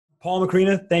Paul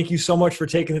Macrina, thank you so much for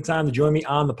taking the time to join me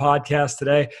on the podcast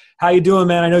today. How you doing,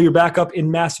 man? I know you're back up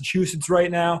in Massachusetts right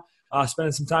now,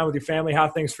 spending some time with your family. How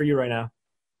are things for you right now?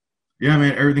 Yeah,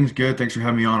 man, everything's good. Thanks for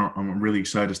having me on. I'm really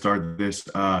excited to start this.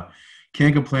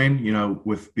 Can't complain,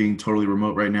 with being totally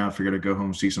remote right now. I figured I'd go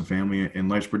home, see some family, and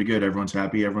life's pretty good. Everyone's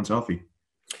happy. Everyone's healthy.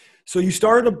 So you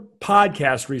started a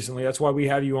podcast recently. That's why we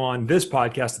have you on this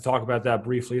podcast to talk about that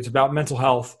briefly. It's about mental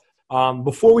health.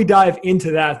 Before we dive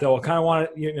into that, though, I kind of want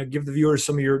to give the viewers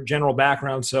some of your general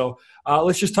background. So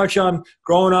let's just touch on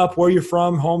growing up, where you're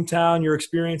from, hometown, your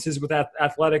experiences with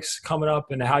athletics coming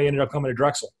up, and how you ended up coming to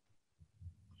Drexel.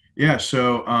 Yeah,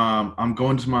 so I'm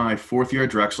going to my fourth year at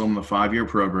Drexel. I'm in the 5-year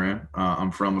program. I'm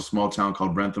from a small town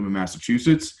called Rentham in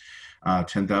Massachusetts.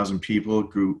 10,000 people.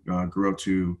 Grew up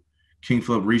to King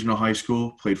Philip Regional High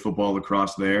School. Played football,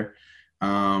 lacrosse there.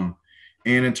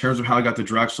 And in terms of how I got to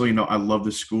Drexel, I love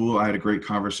the school. I had a great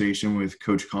conversation with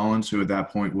Coach Collins, who at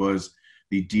that point was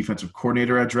the defensive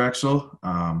coordinator at Drexel.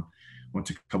 Went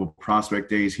to a couple of prospect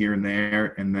days here and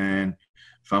there, and then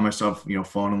found myself,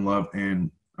 falling in love and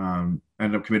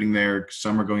ended up committing there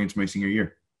summer going into my senior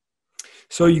year.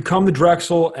 So you come to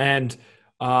Drexel and,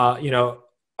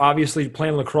 obviously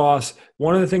playing lacrosse.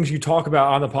 One of the things you talk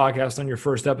about on the podcast on your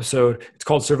first episode, it's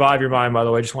called Survive Your Mind, by the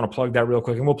way. I just want to plug that real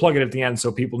quick, and we'll plug it at the end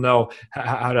so people know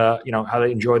how to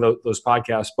enjoy those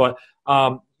podcasts. But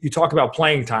you talk about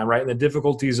playing time, right? And the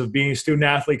difficulties of being a student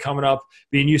athlete coming up,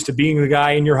 being used to being the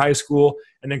guy in your high school,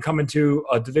 and then coming to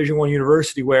a Division I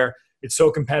university where it's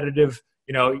so competitive.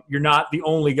 You're not the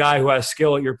only guy who has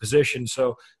skill at your position.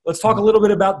 So let's talk a little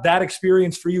bit about that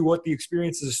experience for you, what the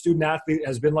experience as a student athlete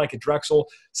has been like at Drexel,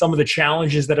 some of the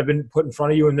challenges that have been put in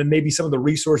front of you, and then maybe some of the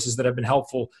resources that have been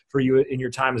helpful for you in your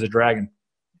time as a Dragon.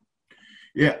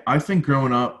 Yeah, I think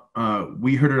growing up,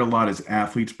 we heard it a lot as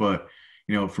athletes, but,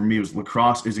 for me, it was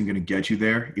lacrosse isn't going to get you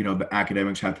there. The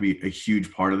academics have to be a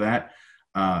huge part of that.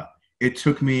 It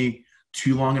took me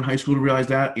too long in high school to realize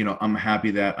that. I'm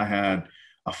happy that I had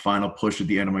a final push at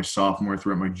the end of my sophomore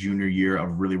throughout my junior year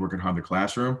of really working hard in the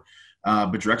classroom.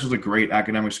 But Drexel's a great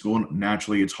academic school, and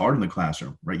naturally it's hard in the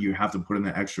classroom, right? You have to put in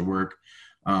the extra work.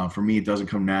 For me, it doesn't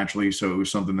come naturally, so it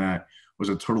was something that was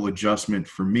a total adjustment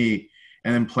for me.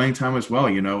 And then playing time as well.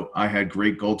 I had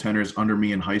great goaltenders under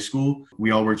me in high school. We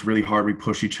all worked really hard. We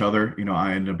pushed each other.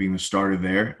 I ended up being the starter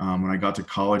there. When I got to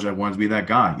college, I wanted to be that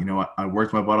guy. I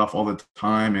worked my butt off all the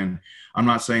time, and I'm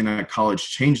not saying that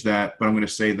college changed that, but I'm going to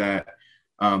say that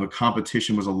the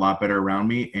competition was a lot better around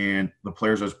me, and the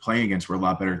players I was playing against were a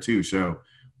lot better too. So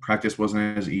practice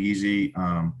wasn't as easy.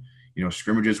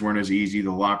 Scrimmages weren't as easy.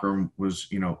 The locker room was,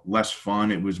 less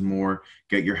fun. It was more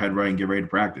get your head right and get ready to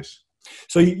practice.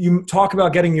 So you talk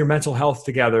about getting your mental health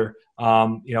together,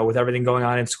 with everything going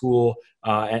on in school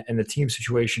and the team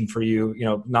situation for you,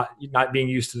 not being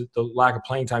used to the lack of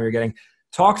playing time you're getting.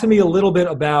 Talk to me a little bit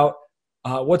about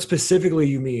what specifically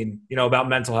you mean, about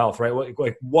mental health, right?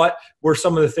 What were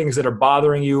some of the things that are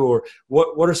bothering you, or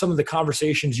what are some of the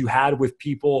conversations you had with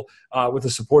people, with the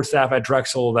support staff at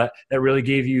Drexel that really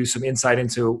gave you some insight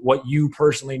into what you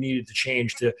personally needed to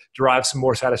change to derive some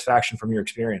more satisfaction from your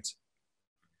experience?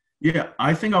 Yeah,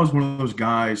 I think I was one of those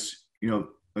guys,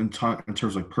 in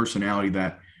terms of personality,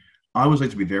 that I always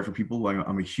like to be there for people. Like,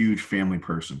 I'm a huge family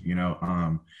person,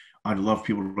 I'd love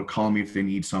people to call me if they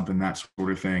need something, that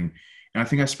sort of thing. And I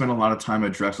think I spent a lot of time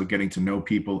at Drexel getting to know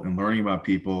people and learning about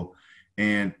people.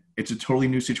 And it's a totally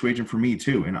new situation for me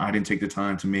too. And I didn't take the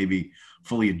time to maybe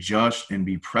fully adjust and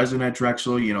be present at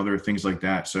Drexel. There are things like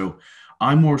that. So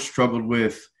I more struggled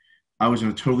with, I was in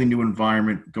a totally new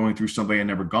environment, going through something I'd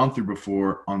never gone through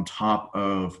before, on top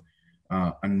of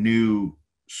a new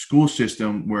school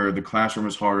system where the classroom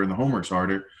is harder and the homework's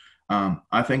harder.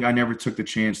 I think I never took the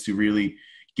chance to really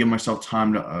give myself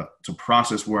time to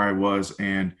process where I was.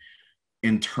 And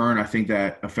in turn, I think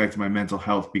that affected my mental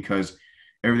health, because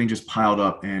everything just piled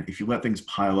up. And if you let things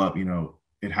pile up,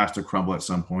 it has to crumble at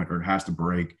some point, or it has to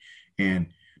break. And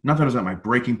not that I was at my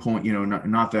breaking point,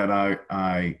 not that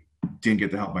I didn't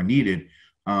get the help I needed,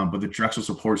 but the Drexel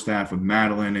support staff with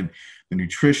Madeline and the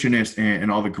nutritionist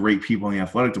and all the great people in the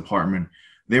athletic department,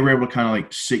 they were able to kind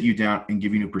of sit you down and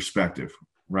give you new perspective,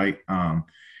 right? I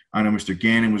know Mr.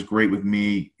 Gannon was great with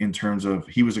me in terms of,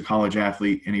 he was a college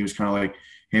athlete, and he was kind of like,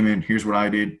 hey man, here's what I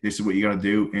did. This is what you got to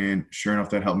do. And sure enough,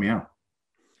 that helped me out.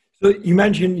 So you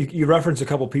mentioned, you referenced a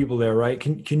couple people there, right?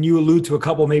 Can you allude to a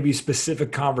couple maybe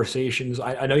specific conversations?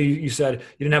 I know you said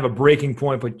you didn't have a breaking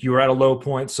point, but you were at a low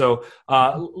point. So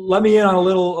let me in on a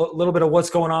little bit of what's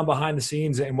going on behind the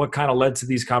scenes and what kind of led to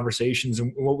these conversations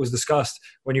and what was discussed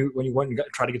when you went and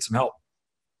tried to get some help.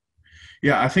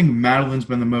 Yeah, I think Madeline's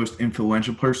been the most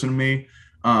influential person to me.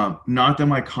 Not that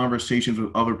my conversations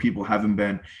with other people haven't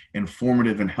been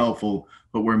informative and helpful,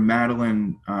 but where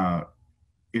Madeline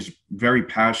is very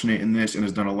passionate in this and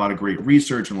has done a lot of great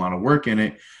research and a lot of work in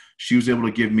it, she was able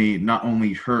to give me not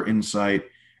only her insight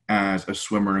as a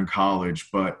swimmer in college,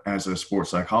 but as a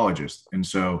sports psychologist. And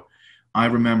so I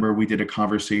remember we did a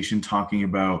conversation talking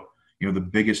about, the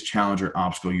biggest challenge or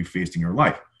obstacle you faced in your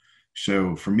life.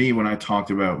 So for me, when I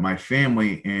talked about my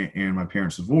family and my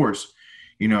parents' divorce,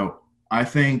 I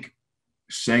think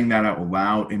saying that out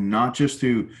loud, and not just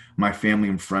to my family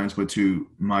and friends, but to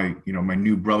my, my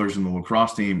new brothers in the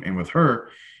lacrosse team and with her,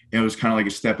 it was kind of like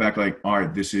a step back, like, all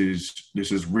right, this is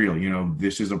real.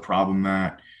 This is a problem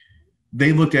that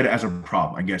they looked at it as a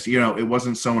problem, I guess. It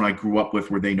wasn't someone I grew up with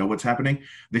where they know what's happening.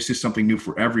 This is something new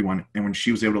for everyone. And when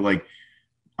she was able to,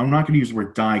 I'm not going to use the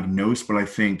word diagnose, but I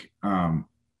think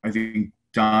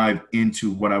dive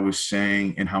into what I was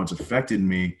saying and how it's affected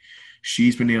me,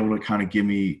 she's been able to kind of give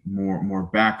me more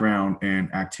background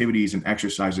and activities and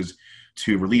exercises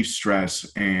to relieve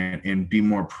stress and be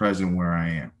more present where I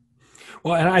am.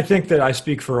 Well, and I think that I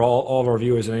speak for all of our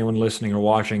viewers and anyone listening or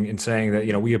watching in saying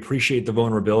that, we appreciate the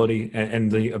vulnerability and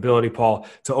the ability, Paul,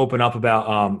 to open up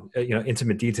about,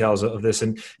 intimate details of this.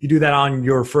 And you do that on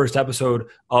your first episode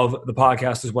of the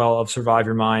podcast as well, of Survive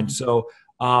Your Mind. So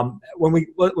when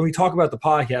we talk about the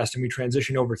podcast and we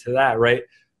transition over to that, right,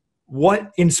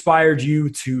 what inspired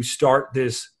you to start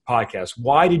this podcast?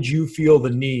 Why did you feel the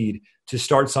need to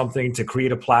start something, to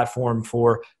create a platform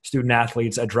for student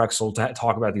athletes at Drexel to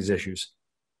talk about these issues?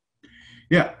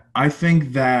 Yeah, I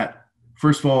think that,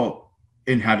 first of all,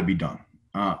 it had to be done.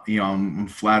 I'm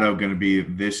flat out going to be,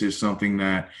 this is something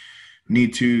that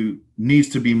needs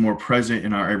to be more present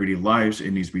in our everyday lives.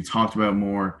 It needs to be talked about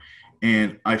more.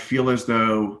 And I feel as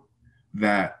though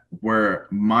that where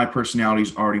my personality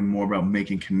is already more about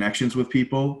making connections with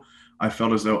people, I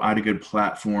felt as though I had a good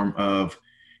platform of,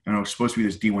 supposed to be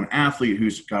this D1 athlete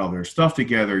who's got all their stuff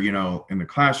together, in the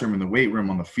classroom, in the weight room,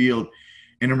 on the field.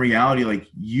 And in reality,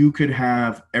 you could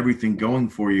have everything going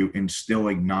for you and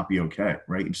still not be okay,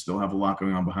 right? And still have a lot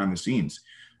going on behind the scenes,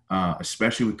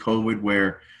 especially with COVID,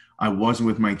 where I wasn't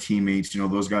with my teammates.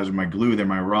 Those guys are my glue, they're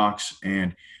my rocks,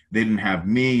 and they didn't have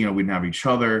me, we didn't have each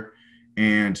other,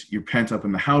 and you're pent up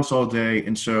in the house all day.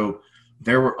 And so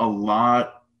there were a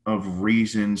lot of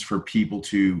reasons for people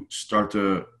to start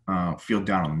to feel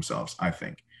down on themselves, I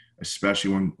think,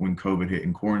 especially when COVID hit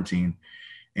in quarantine.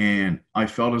 And I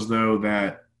felt as though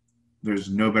that there's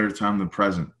no better time than the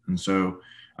present. And so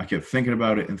I kept thinking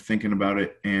about it.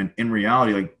 And in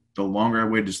reality, the longer I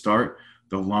waited to start,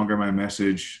 the longer my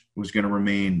message was going to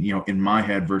remain, in my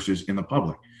head versus in the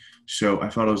public. So I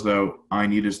felt as though I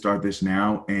need to start this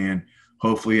now. And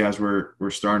hopefully as we're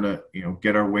starting to,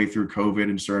 get our way through COVID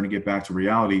and starting to get back to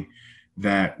reality,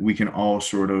 that we can all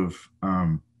sort of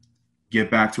get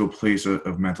back to a place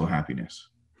of mental happiness.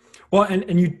 Well,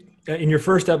 and you, in your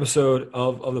first episode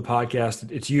of the podcast,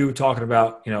 it's you talking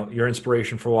about, your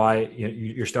inspiration for why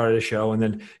you started a show, and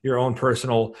then your own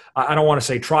personal, I don't want to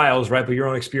say trials, right, but your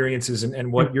own experiences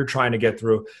and what you're trying to get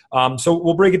through. So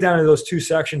we'll break it down into those two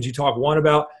sections. You talk one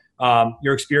about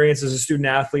your experience as a student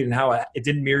athlete and how it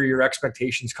didn't mirror your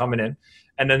expectations coming in.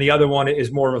 And then the other one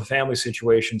is more of a family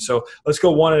situation. So let's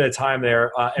go one at a time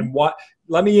there. And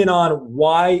let me in on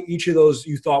why each of those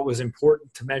you thought was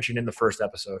important to mention in the first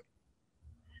episode.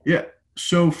 Yeah.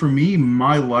 So for me,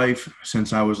 my life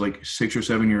since I was 6 or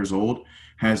 7 years old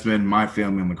has been my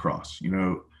family and lacrosse.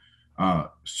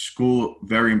 School,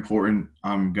 very important.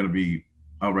 I'm going to be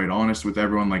outright honest with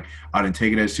everyone. I didn't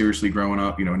take it as seriously growing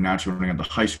up. Naturally, when I got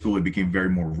to high school, it became very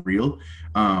more real.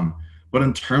 But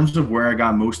in terms of where I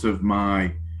got most of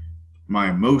my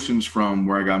emotions from,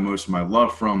 where I got most of my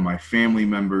love from, my family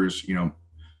members,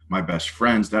 my best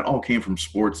friends, that all came from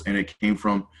sports, and it came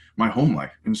from my home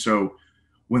life. And so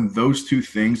when those two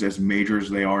things, as major as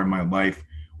they are in my life,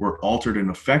 were altered and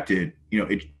affected,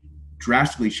 it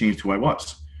drastically changed who I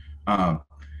was.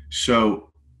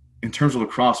 So in terms of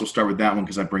lacrosse, we'll start with that one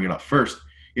because I bring it up first.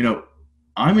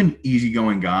 I'm an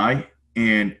easygoing guy,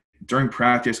 and during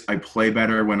practice, I play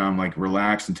better when I'm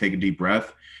relaxed and take a deep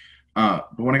breath.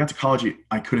 But when I got to college,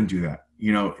 I couldn't do that.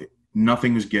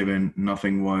 Nothing was given,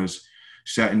 nothing was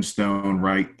set in stone,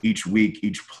 right? Each week,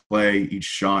 each play, each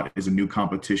shot is a new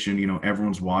competition.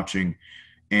 Everyone's watching.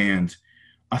 And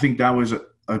I think that was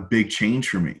a big change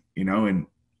for me, and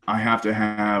I have to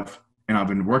have, and I've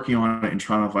been working on it and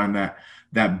trying to find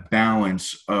that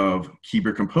balance of keep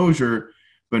your composure,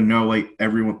 but know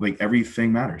everyone,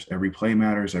 everything matters. Every play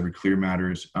matters, every clear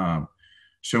matters.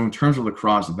 So in terms of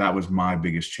lacrosse, that was my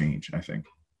biggest change, I think.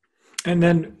 And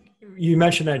then you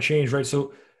mentioned that change, right?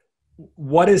 So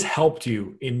what has helped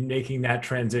you in making that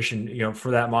transition,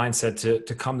 for that mindset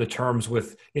to come to terms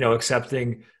with,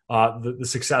 accepting the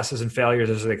successes and failures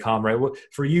as they come, right?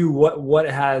 For you,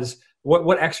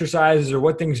 what exercises or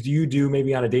what things do you do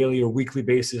maybe on a daily or weekly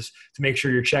basis to make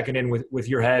sure you're checking in with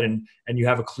your head and you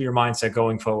have a clear mindset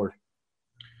going forward?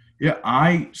 Yeah,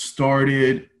 I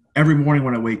started every morning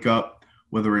when I wake up,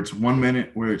 whether it's 1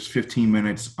 minute, whether it's 15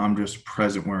 minutes, I'm just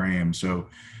present where I am. So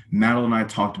Madeline and I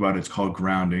talked about it. It's called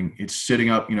grounding. It's sitting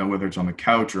up, whether it's on the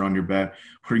couch or on your bed,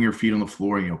 putting your feet on the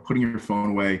floor, putting your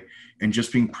phone away and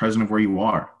just being present of where you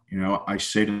are. I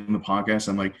say it in the podcast,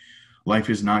 I'm like, life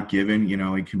is not given,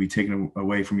 it can be taken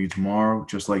away from you tomorrow,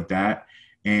 just like that.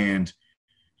 And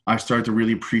I started to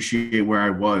really appreciate where I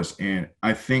was. And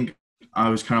I think I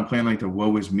was kind of playing like the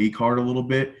woe is me card a little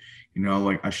bit,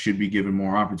 like I should be given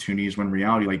more opportunities, when in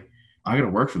reality, like I got to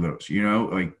work for those,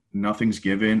 like nothing's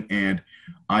given. And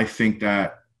I think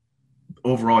that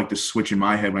overall, like the switch in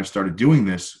my head when I started doing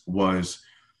this was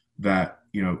that,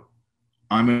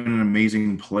 I'm in an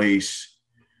amazing place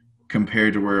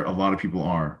compared to where a lot of people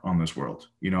are on this world.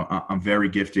 I'm very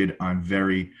gifted. I'm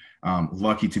very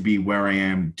lucky to be where I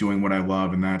am doing what I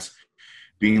love. And that's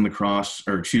being lacrosse,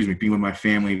 being with my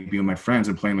family, being with my friends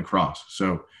and playing lacrosse.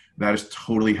 So that has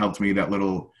totally helped me, that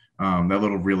little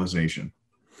realization.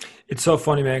 It's so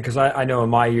funny, man, because I know in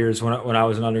my years when I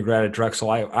was an undergrad at Drexel,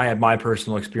 I had my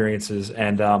personal experiences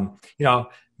and,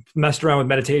 messed around with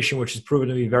meditation, which has proven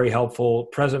to be very helpful.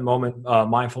 Present moment,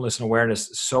 mindfulness and awareness,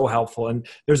 so helpful. And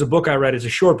there's a book I read. It's a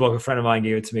short book. A friend of mine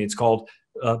gave it to me. It's called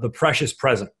The Precious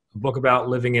Present, a book about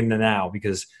living in the now,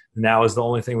 because the now is the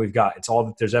only thing we've got. It's all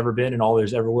that there's ever been and all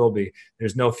there's ever will be.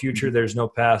 There's no future. There's no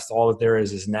past. All that there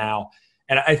is now.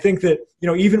 And I think that,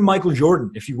 even Michael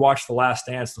Jordan, if you watch The Last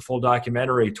Dance, the full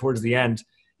documentary, towards the end,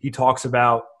 he talks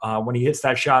about when he hits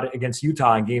that shot against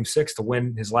Utah in Game 6 to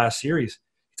win his last series.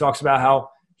 He talks about how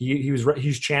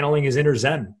he's channeling his inner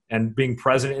Zen and being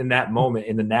present in that moment,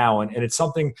 in the now. And it's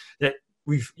something that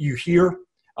you hear,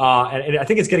 and I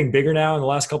think it's getting bigger now in the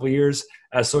last couple of years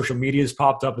as social media has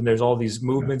popped up and there's all these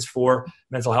movements for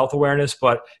mental health awareness.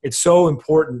 But it's so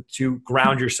important to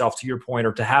ground yourself, to your point,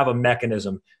 or to have a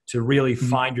mechanism to really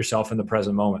find yourself in the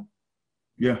present moment.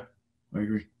 Yeah, I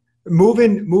agree.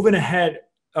 Moving ahead,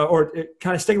 or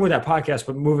kind of sticking with that podcast,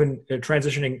 but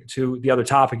transitioning to the other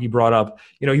topic you brought up.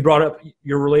 You brought up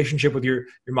your relationship with your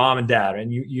mom and dad,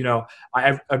 and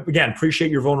I again appreciate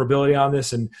your vulnerability on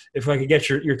this. And if I could get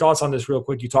your thoughts on this real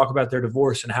quick, you talk about their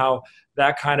divorce and how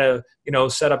that kind of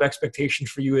set up expectations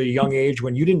for you at a young age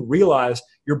when you didn't realize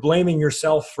you're blaming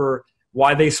yourself for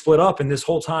why they split up, and this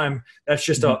whole time that's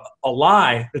just a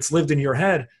lie that's lived in your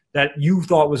head that you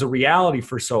thought was a reality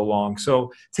for so long.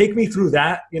 So take me through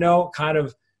that, kind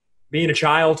of being a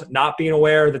child, not being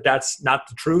aware that that's not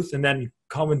the truth, and then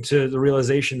coming to the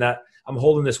realization that I'm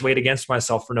holding this weight against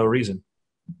myself for no reason.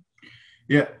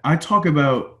 Yeah, I talk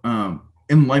about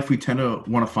in life, we tend to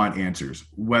want to find answers,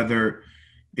 whether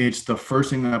it's the first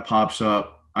thing that pops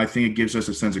up. I think it gives us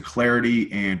a sense of clarity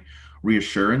and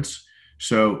reassurance.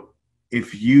 So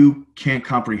if you can't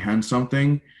comprehend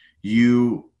something,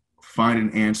 you find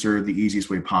an answer the easiest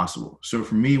way possible. So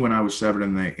for me, when I was 7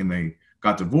 and they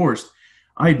got divorced,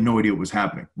 I had no idea what was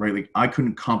happening, right? Like I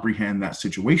couldn't comprehend that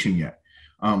situation yet.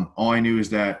 All I knew is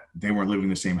that they weren't living in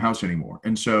the same house anymore.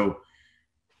 And so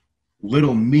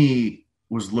little me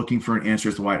was looking for an answer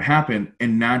as to why it happened.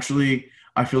 And naturally,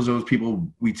 I feel as those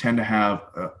people, we tend to have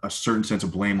a certain sense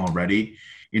of blame already.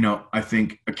 I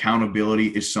think accountability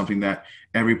is something that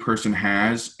every person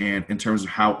has. And in terms of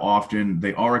how often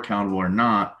they are accountable or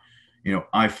not,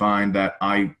 I find that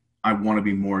I want to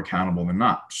be more accountable than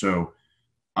not. So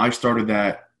I started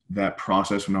that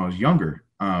process when I was younger.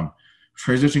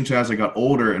 Transitioning to as I got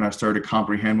older and I started to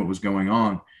comprehend what was going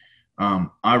on,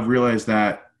 I realized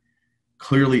that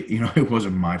clearly, it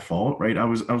wasn't my fault, right? I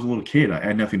was a little kid. I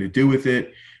had nothing to do with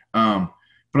it. But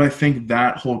I think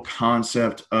that whole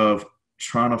concept of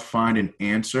trying to find an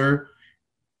answer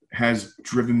has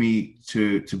driven me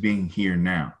to being here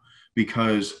now,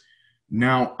 because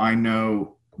now I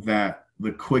know that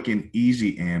the quick and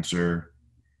easy answer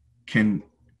can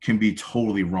be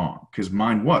totally wrong, because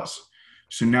mine was.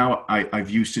 So now I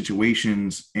view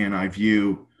situations and I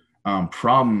view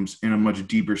problems in a much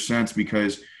deeper sense,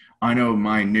 because I know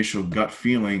my initial gut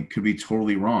feeling could be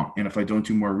totally wrong. And if I don't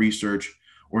do more research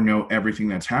or know everything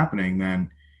that's happening, then,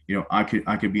 I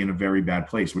could be in a very bad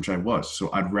place, which I was. So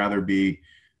I'd rather be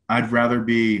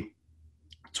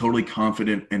totally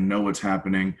confident and know what's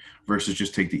happening versus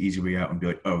just take the easy way out and be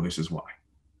like, oh, this is why.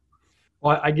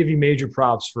 Well, I give you major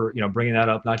props for, bringing that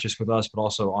up, not just with us, but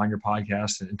also on your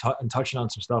podcast and touching on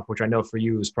some stuff, which I know for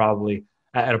you is probably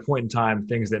at a point in time,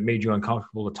 things that made you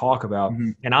uncomfortable to talk about.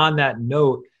 Mhm. And on that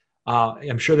note,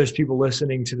 I'm sure there's people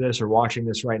listening to this or watching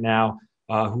this right now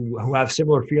who have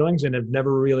similar feelings and have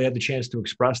never really had the chance to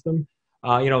express them.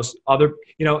 And you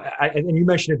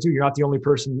mentioned it too. You're not the only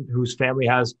person whose family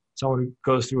has someone who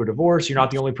goes through a divorce. You're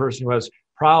not the only person who has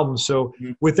problems. So,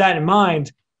 Mhm. with that in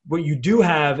mind, what you do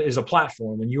have is a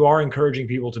platform, and you are encouraging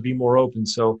people to be more open.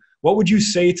 So, what would you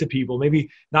say to people, maybe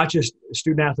not just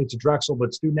student athletes at Drexel,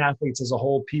 but student athletes as a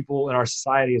whole, people in our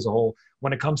society as a whole,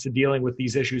 when it comes to dealing with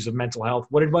these issues of mental health?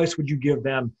 What advice would you give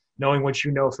them, knowing what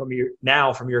you know from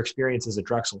your experiences at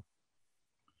Drexel?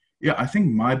 Yeah, I think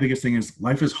my biggest thing is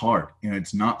life is hard and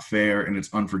it's not fair and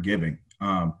it's unforgiving.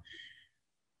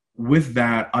 With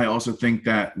that, I also think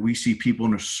that we see people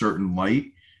in a certain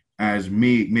light. As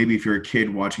me, maybe if you're a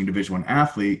kid watching a Division I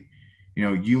athlete,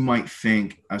 you might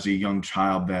think as a young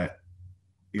child that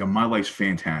my life's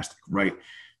fantastic, right?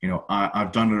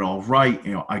 I've done it all right.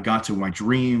 I got to my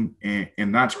dream,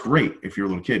 and that's great if you're a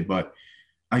little kid. But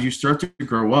as you start to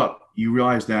grow up, you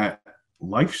realize that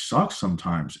life sucks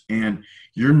sometimes, and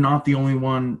you're not the only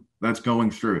one that's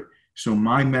going through it. So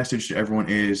my message to everyone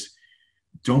is,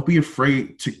 don't be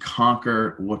afraid to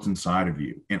conquer what's inside of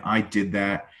you. And I did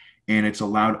that, and it's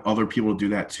allowed other people to do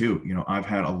that too. I've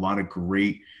had a lot of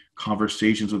great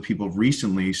conversations with people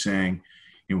recently saying,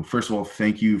 first of all,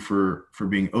 thank you for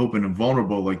being open and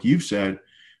vulnerable, like you've said,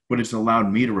 but it's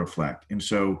allowed me to reflect. And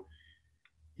so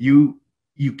you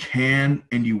can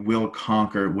and you will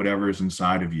conquer whatever is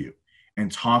inside of you. And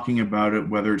talking about it,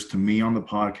 whether it's to me on the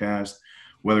podcast,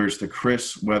 whether it's to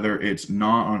Chris, whether it's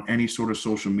not on any sort of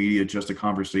social media, just a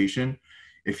conversation,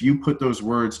 if you put those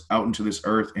words out into this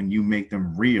earth and you make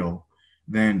them real,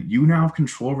 then you now have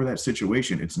control over that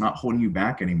situation. It's not holding you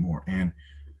back anymore. And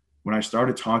when I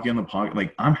started talking on the podcast,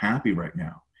 like, I'm happy right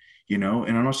now, and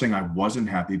I'm not saying I wasn't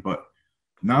happy, but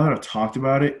now that I've talked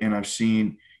about it and I've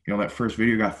seen, that first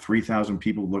video got 3,000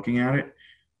 people looking at it,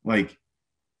 like,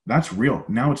 that's real.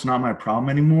 Now it's not my problem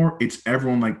anymore. It's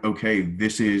everyone like, okay,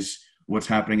 this is what's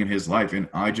happening in his life. And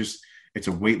it's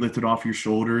a weight lifted off your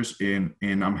shoulders, and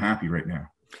I'm happy right now.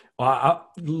 Well,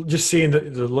 just seeing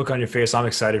the look on your face, I'm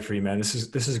excited for you, man. This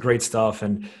is great stuff.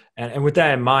 And with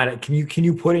that in mind, can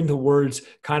you put into words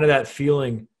kind of that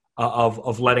feeling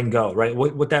of letting go, right?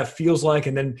 What that feels like,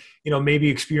 and then maybe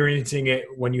experiencing it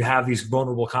when you have these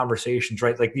vulnerable conversations,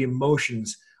 right? Like the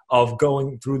emotions of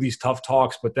going through these tough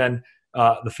talks, but then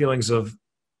the feelings of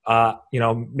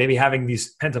maybe having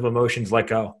these pent up emotions let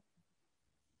go.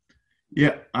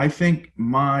 Yeah, I think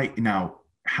now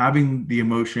having the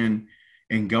emotion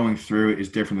and going through it is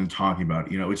different than talking about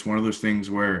it. It's one of those things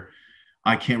where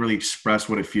I can't really express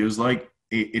what it feels like.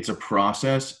 It's a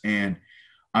process. And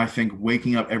I think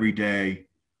waking up every day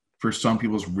for some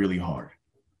people is really hard,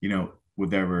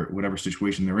 whatever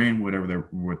situation they're in,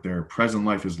 what their present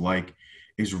life is like,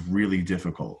 is really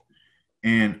difficult.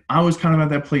 And I was kind of at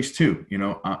that place too.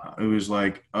 It was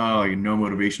like, oh, no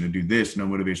motivation to do this, no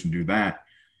motivation to do that.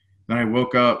 Then I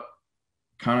woke up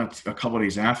kind of a couple of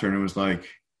days after, and it was like,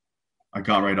 I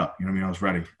got right up. I was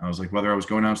ready. I was like, whether I was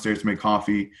going downstairs to make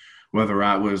coffee, whether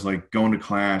I was like going to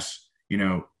class,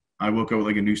 I woke up with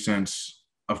like a new sense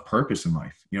of purpose in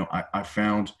life. I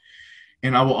found,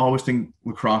 and I will always think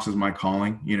lacrosse is my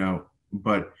calling,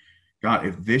 but God,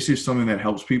 if this is something that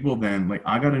helps people, then like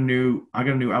I got a new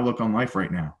outlook on life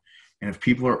right now. And if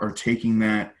people are taking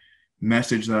that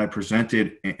message that I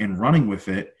presented and running with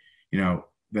it,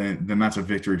 then that's a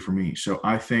victory for me. So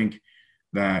I think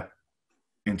that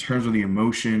in terms of the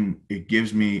emotion it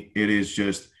gives me, it is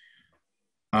just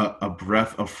a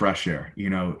breath of fresh air,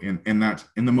 and that's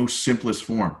in the most simplest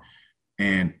form.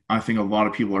 And I think a lot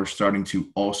of people are starting to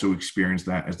also experience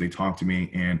that as they talk to me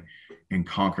and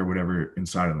conquer whatever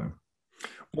inside of them.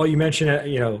 Well, you mentioned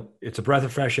it's a breath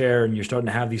of fresh air, and you're starting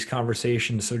to have these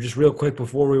conversations. So, just real quick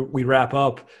before we wrap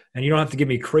up, and you don't have to give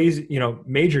me crazy,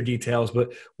 major details,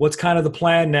 but what's kind of the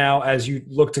plan now as you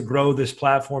look to grow this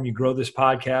platform, you grow this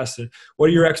podcast, and what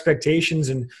are your expectations,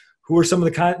 and who are some of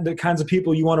the kinds of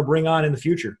people you want to bring on in the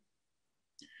future?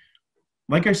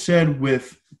 Like I said,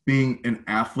 with being an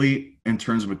athlete in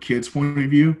terms of a kid's point of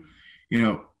view,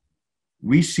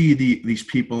 we see these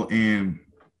people in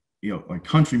like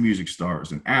country music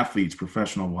stars and athletes,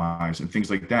 professional wise, and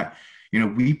things like that.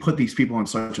 We put these people on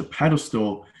such a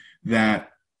pedestal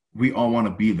that we all want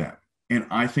to be them. And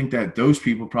I think that those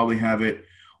people probably have it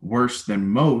worse than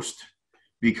most,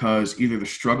 because either the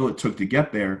struggle it took to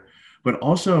get there, but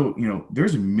also,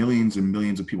 there's millions and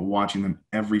millions of people watching them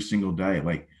every single day.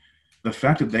 Like, the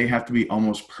fact that they have to be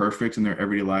almost perfect in their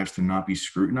everyday lives to not be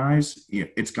scrutinized,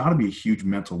 it's got to be a huge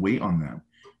mental weight on them.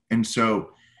 And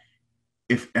so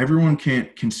if everyone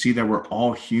can see that we're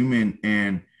all human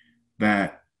and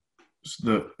that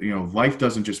life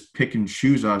doesn't just pick and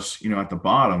choose us, at the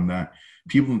bottom, that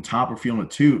people on top are feeling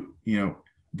it too,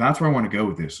 that's where I want to go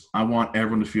with this. I want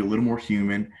everyone to feel a little more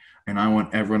human, and I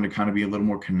want everyone to kind of be a little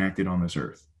more connected on this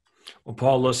earth. Well,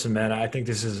 Paul, listen, man, I think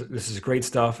this is great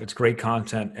stuff. It's great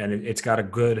content, and it's got a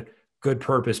good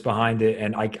purpose behind it.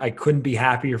 And I couldn't be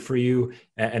happier for you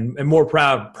and more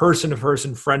proud, person to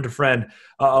person, friend to friend,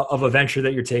 of a venture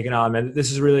that you're taking on, man.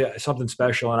 This is really something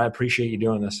special, and I appreciate you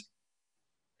doing this.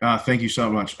 Thank you so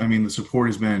much. I mean, the support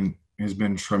has been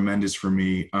tremendous for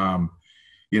me. I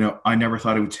never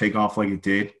thought it would take off like it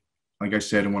did. Like I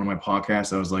said in one of my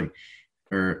podcasts, I was like,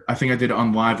 or I think I did it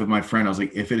on live with my friend. I was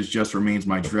like, if it just remains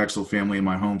my Drexel family and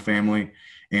my home family,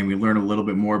 and we learn a little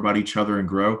bit more about each other and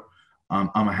grow,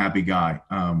 I'm a happy guy.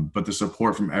 But the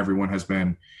support from everyone has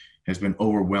been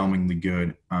overwhelmingly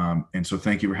good. And so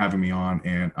thank you for having me on,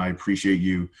 and I appreciate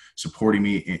you supporting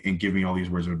me and giving me all these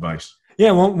words of advice.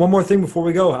 Yeah. One more thing before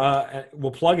we go,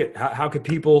 we'll plug it. How could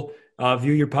people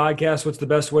view your podcast? What's the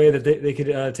best way that they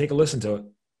could take a listen to it?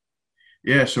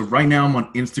 Yeah. So right now I'm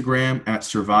on Instagram at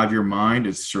Survive Your Mind.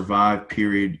 It's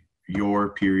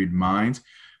survive.your.mind.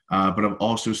 But I've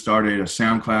also started a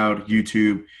SoundCloud,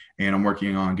 YouTube, and I'm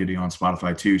working on getting on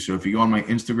Spotify too. So if you go on my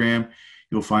Instagram,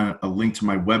 you'll find a link to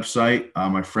my website.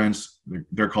 My friends,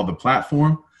 they're called The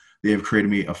Platform. They have created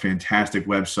me a fantastic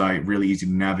website, really easy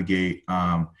to navigate,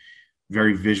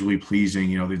 very visually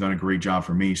pleasing. They've done a great job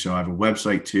for me. So I have a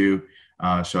website too.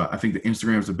 So I think the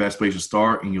Instagram is the best place to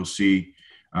start, and you'll see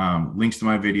links to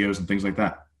my videos and things like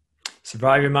that.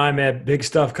 Survive Your Mind, man. Big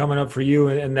stuff coming up for you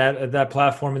and that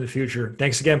platform in the future.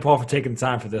 Thanks again, Paul, for taking the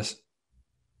time for this.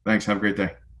 Thanks. Have a great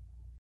day.